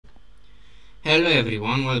Hello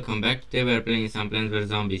everyone, welcome back. Today we're playing some Plants vs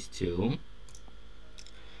Zombies 2.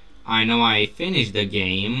 I know I finished the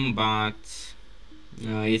game, but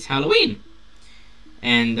it's Halloween.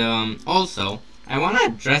 And also, I want to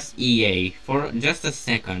address EA for just a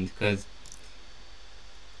second, because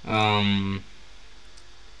um,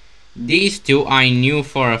 these two I knew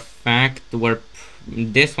for a fact were...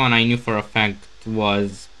 This one I knew for a fact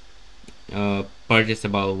was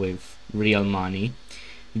purchasable with real money.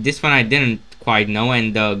 This one I didn't quite know,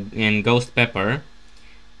 and Ghost Pepper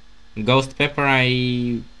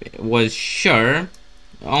I was sure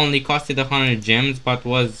only costed 100 gems, but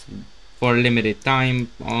was for a limited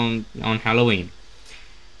time on Halloween.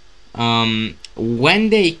 When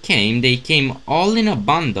they came all in a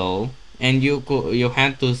bundle, and you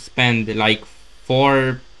had to spend like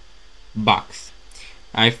 $4,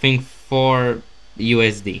 I think 4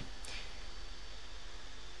 USD.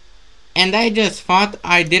 And I just thought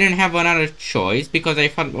I didn't have another choice, because I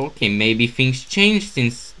thought, okay, maybe things changed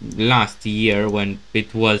since last year when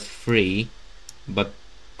it was free, but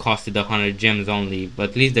costed 100 gems only. But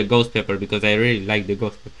at least the Ghost Pepper, because I really like the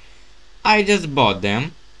Ghost Pepper. I just bought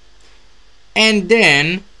them. And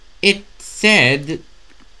then it said...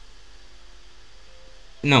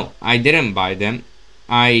 No, I didn't buy them.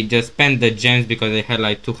 I just spent the gems because I had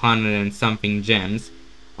like 200 and something gems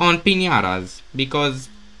on Pinatas, because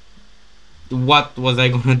what was I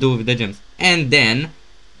gonna do with the gems? And then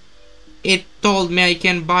it told me I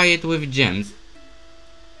can buy it with gems.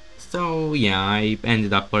 So yeah, I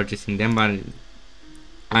ended up purchasing them, but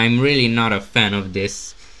I'm really not a fan of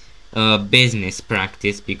this business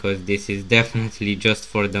practice, because this is definitely just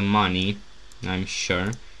for the money, I'm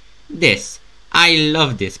sure. I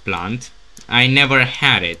love this plant. I never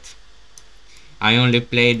had it. I only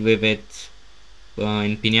played with it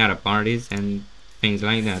in piñata parties and things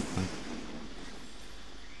like that. But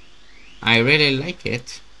I really like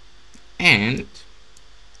it, and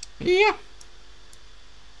yeah,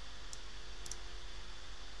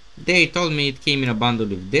 they told me it came in a bundle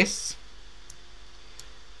with this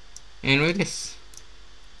and with this.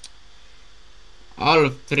 All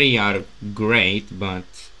three are great, but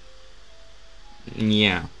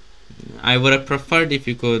yeah, I would have preferred if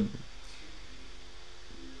you could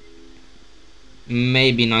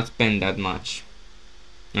maybe not spend that much.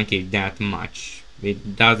 Okay, that much.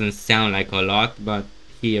 It doesn't sound like a lot, but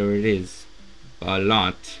here it is. A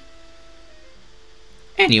lot.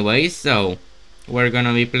 Anyway, so we're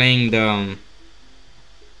gonna be playing the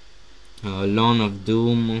Lawn of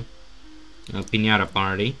Doom Piñata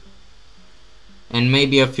Party. And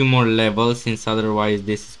maybe a few more levels, since otherwise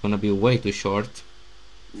this is gonna be way too short.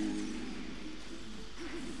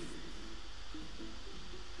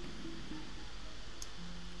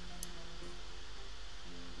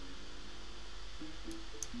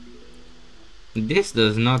 This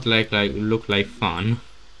does not look like fun.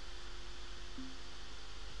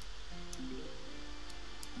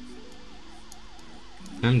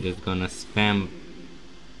 I'm just gonna spam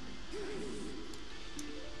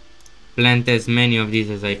plant as many of these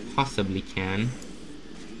as I possibly can.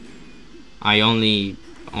 I only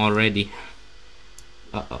already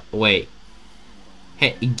wait.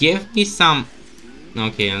 Hey, give me some.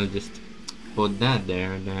 Okay, I'll just put that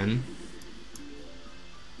there then.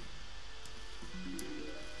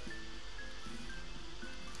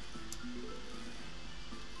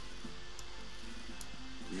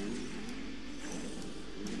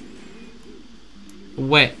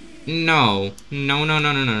 Wait, no. No, no,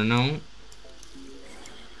 no, no, no, no.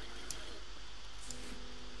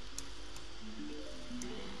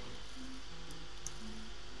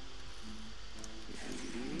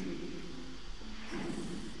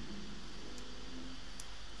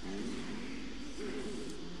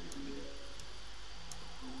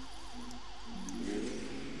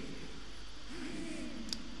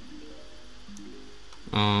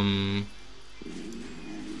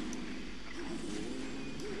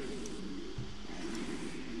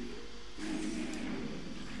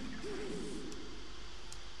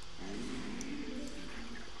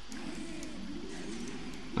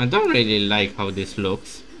 I don't really like how this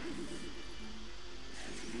looks.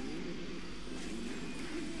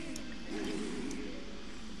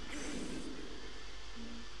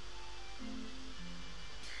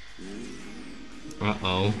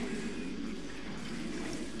 Uh-oh.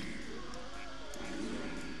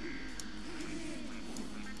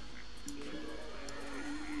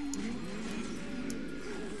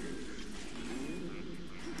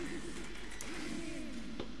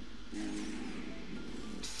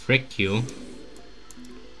 Frick you.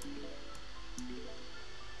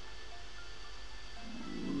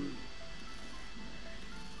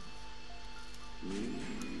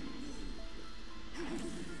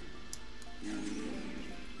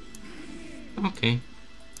 Okay.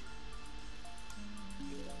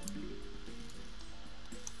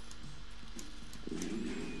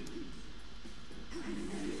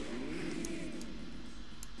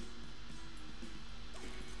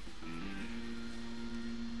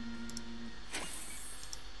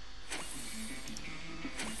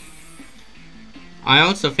 I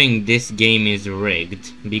also think this game is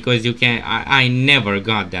rigged because you can. I never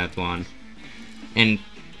got that one, and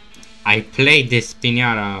I played this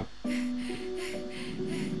Pinata.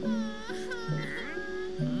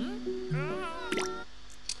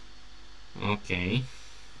 Okay,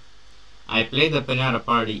 I played the Pinata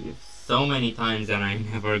Party so many times and I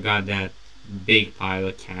never got that big pile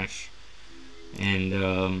of cash.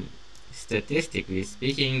 And statistically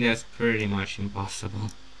speaking, that's pretty much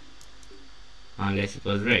impossible unless it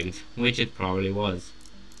was rigged, which it probably was.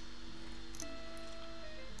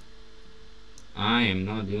 I am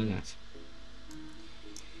not doing that.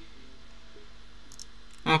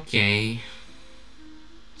 Okay,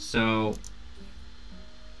 so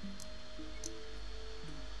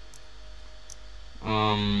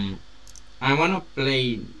I wanna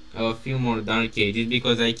play a few more Dark Ages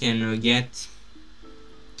because I can get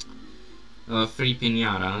free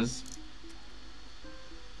pinatas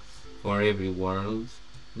for every world.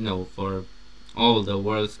 No, for all the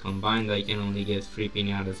worlds combined, I can only get 3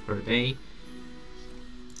 pinatas per day.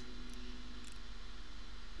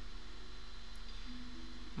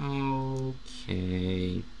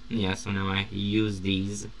 Okay. Yeah, so now I use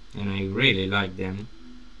these and I really like them.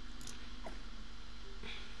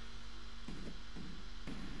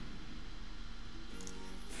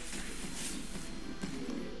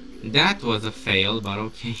 That was a fail, but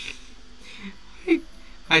okay.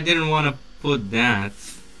 I didn't want to put that.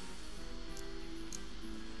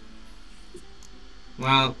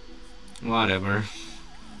 Well, whatever.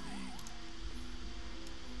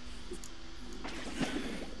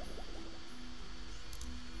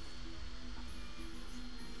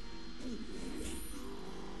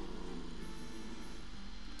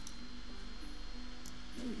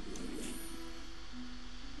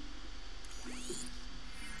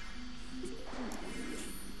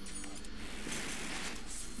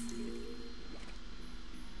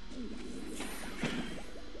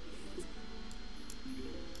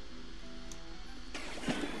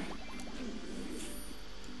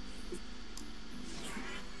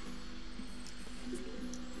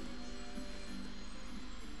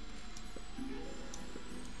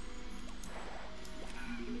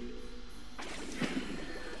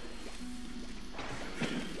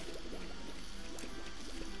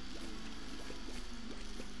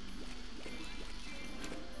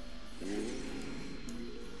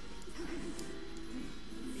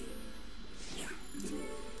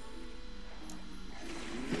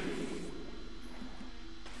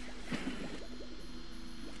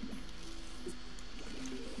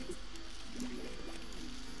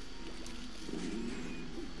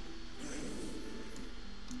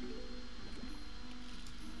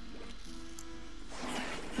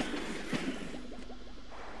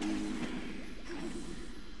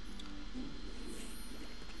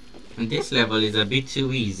 This level is a bit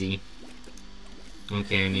too easy.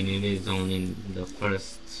 Okay, I mean it is only the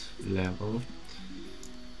first level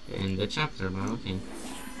in the chapter, but okay.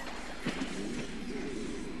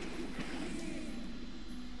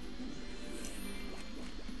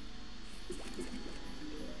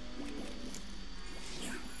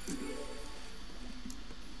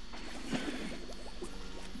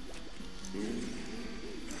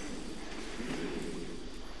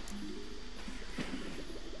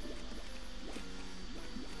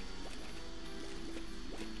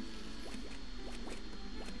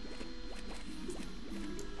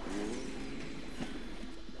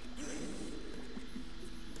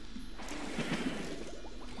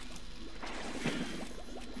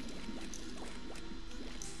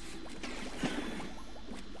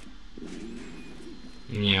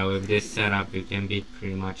 Yeah, with this setup you can beat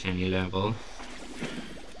pretty much any level.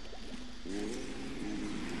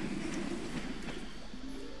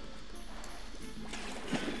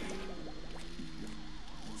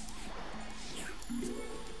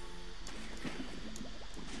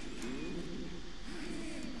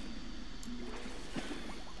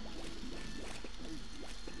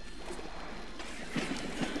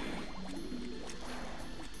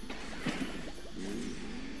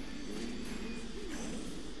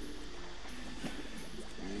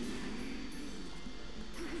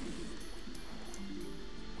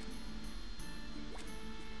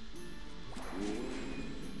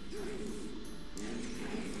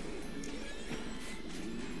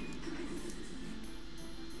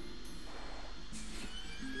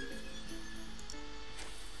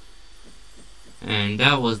 And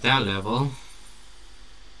that was that level.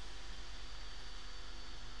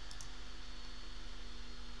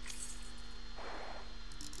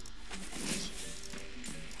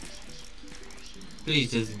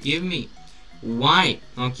 Please just give me... Why?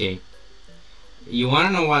 Okay. You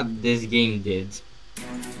wanna know what this game did?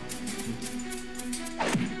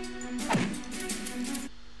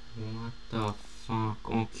 What the fuck?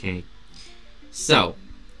 Okay. So,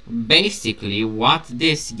 basically what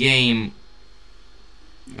this game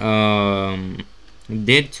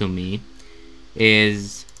did to me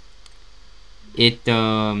is it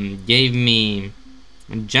gave me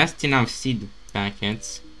just enough seed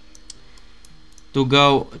packets to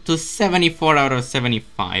go to 74 out of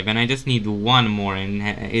 75, and I just need one more, and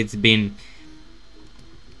it's been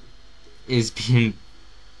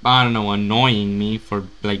I don't know, annoying me for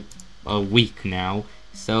like a week now.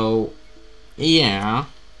 So yeah,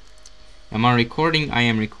 am I recording? I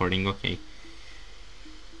am recording. Okay.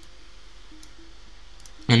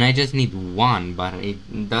 And I just need one, but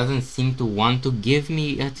it doesn't seem to want to give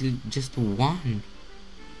me just one.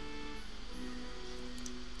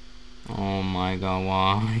 Oh my god,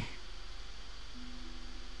 why?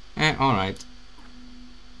 Alright.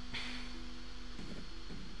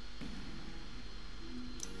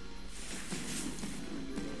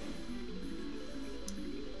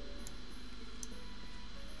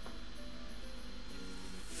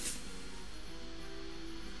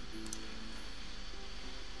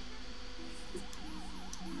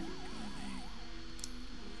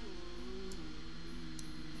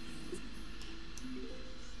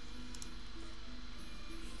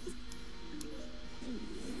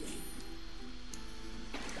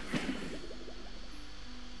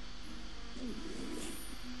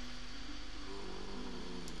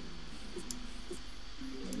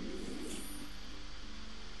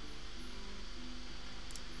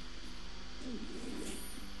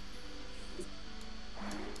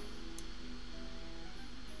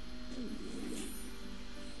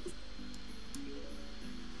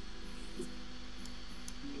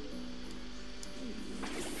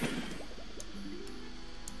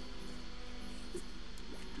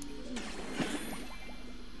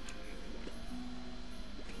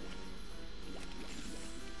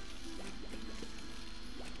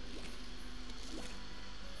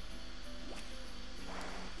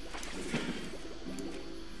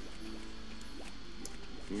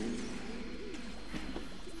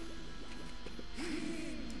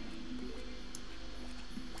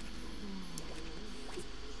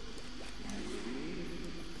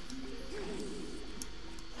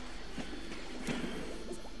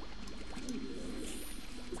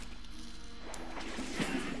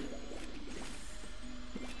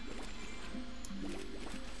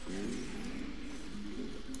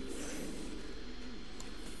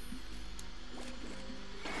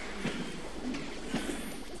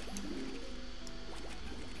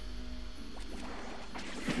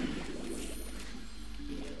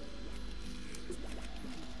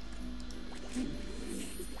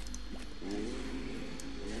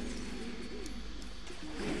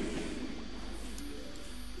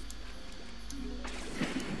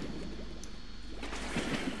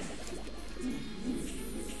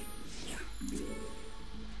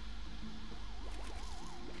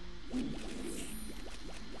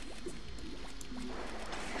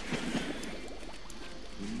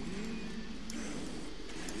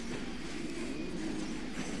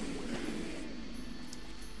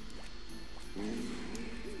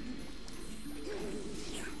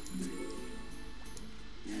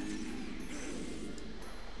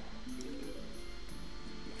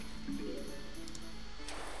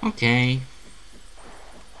 Okay.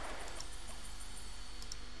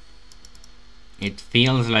 It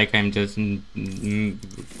feels like I'm just doing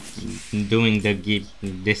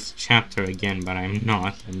this chapter again, but I'm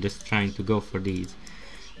not. I'm just trying to go for these.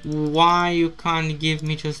 Why you can't give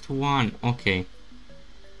me just one? Okay.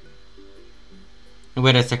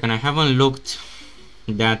 Wait a second, I haven't looked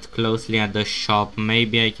that closely at the shop.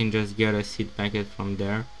 Maybe I can just get a seed packet from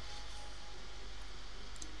there.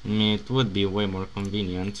 I mean, it would be way more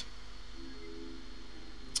convenient.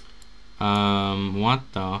 What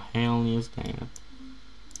the hell is that?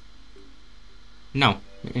 No,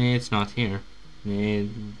 it's not here. It,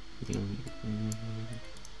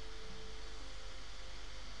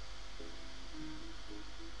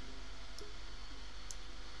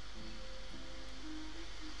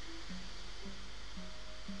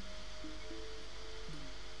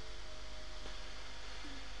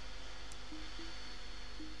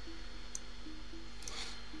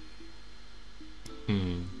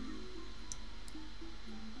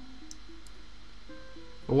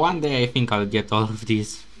 One day I think I'll get all of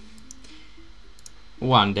these.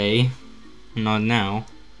 One day. Not now.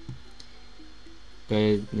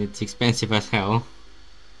 But it's expensive as hell.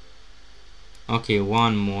 Okay,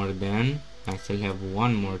 one more then. I still have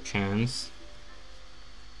one more chance.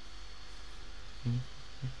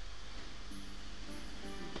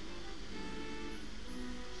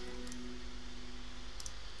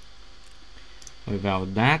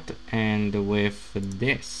 Without that and with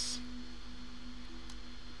this.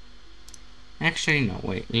 Actually no,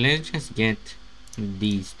 wait, let's just get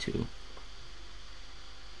these two.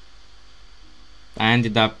 I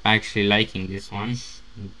ended up actually liking this one,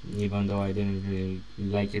 even though I didn't really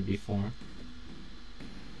like it before.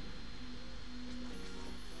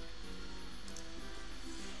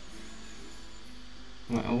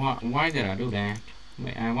 Why did I do that?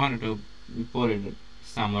 Wait, I wanted to put it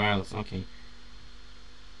somewhere else, okay.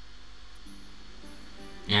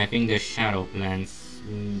 I think the shadow plants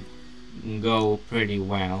go pretty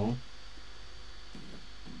well.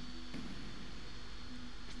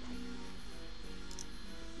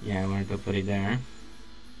 Yeah, I wanted to put it there.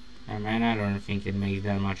 I mean, I don't think it makes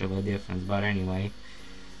that much of a difference, but anyway.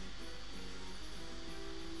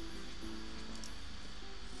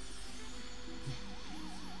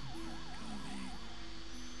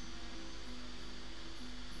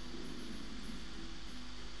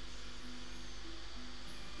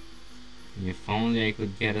 If only I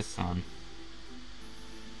could get a sun.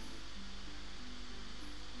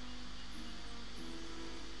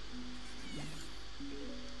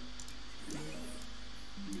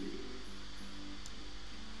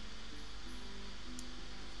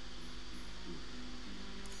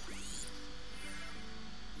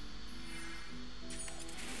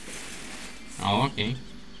 Oh, okay.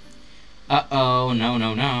 Uh-oh, no,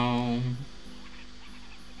 no, no.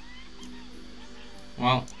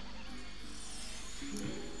 Well,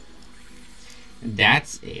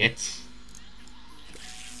 that's it.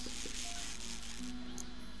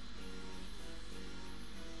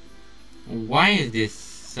 Why is this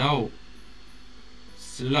so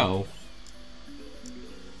slow?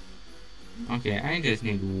 Okay, I just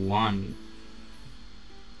need one.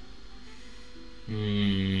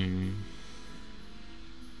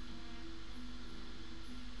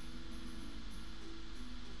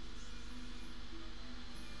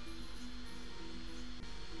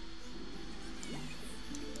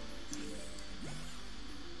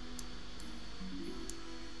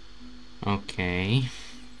 Okay.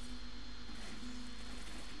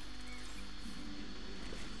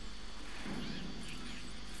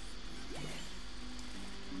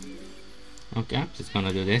 Okay, I'm just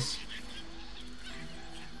gonna do this.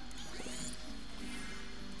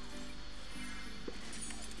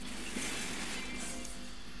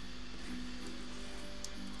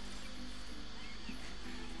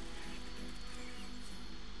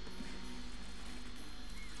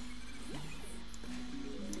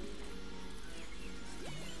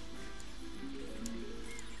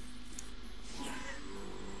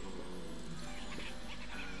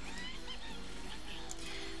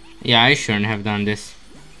 Yeah, I shouldn't have done this.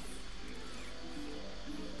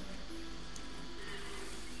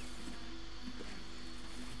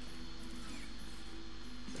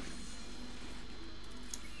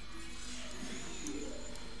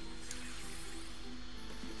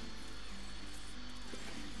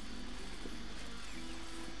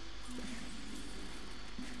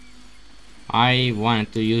 I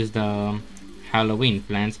wanted to use the Halloween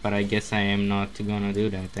plants, but I guess I am not gonna do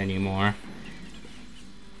that anymore.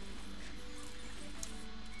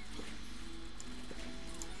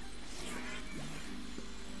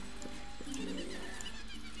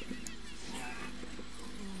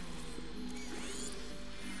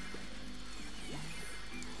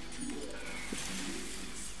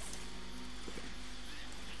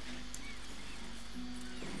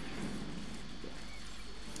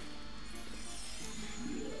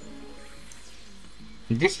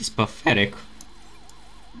 This is pathetic.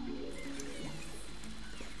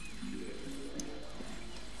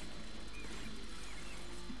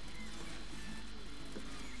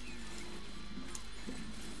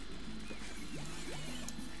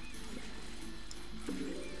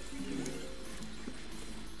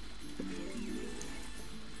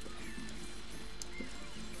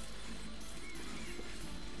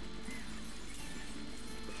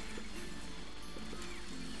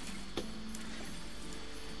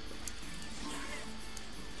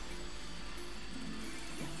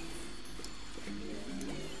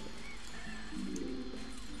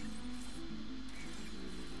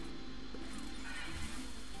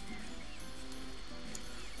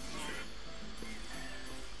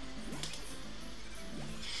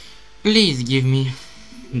 Please give me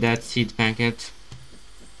that seed packet.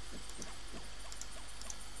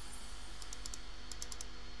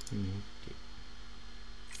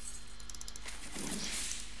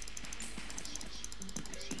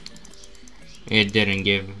 It didn't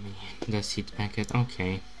give me the seed packet.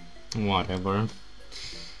 Okay, whatever.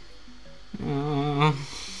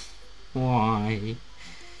 Why?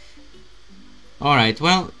 Alright,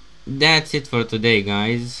 well, that's it for today,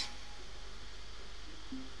 guys.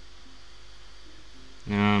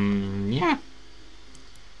 Yeah.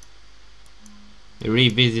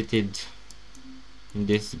 Revisited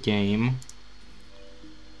this game.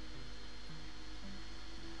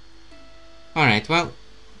 Alright, well,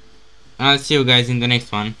 I'll see you guys in the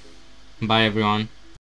next one. Bye, everyone.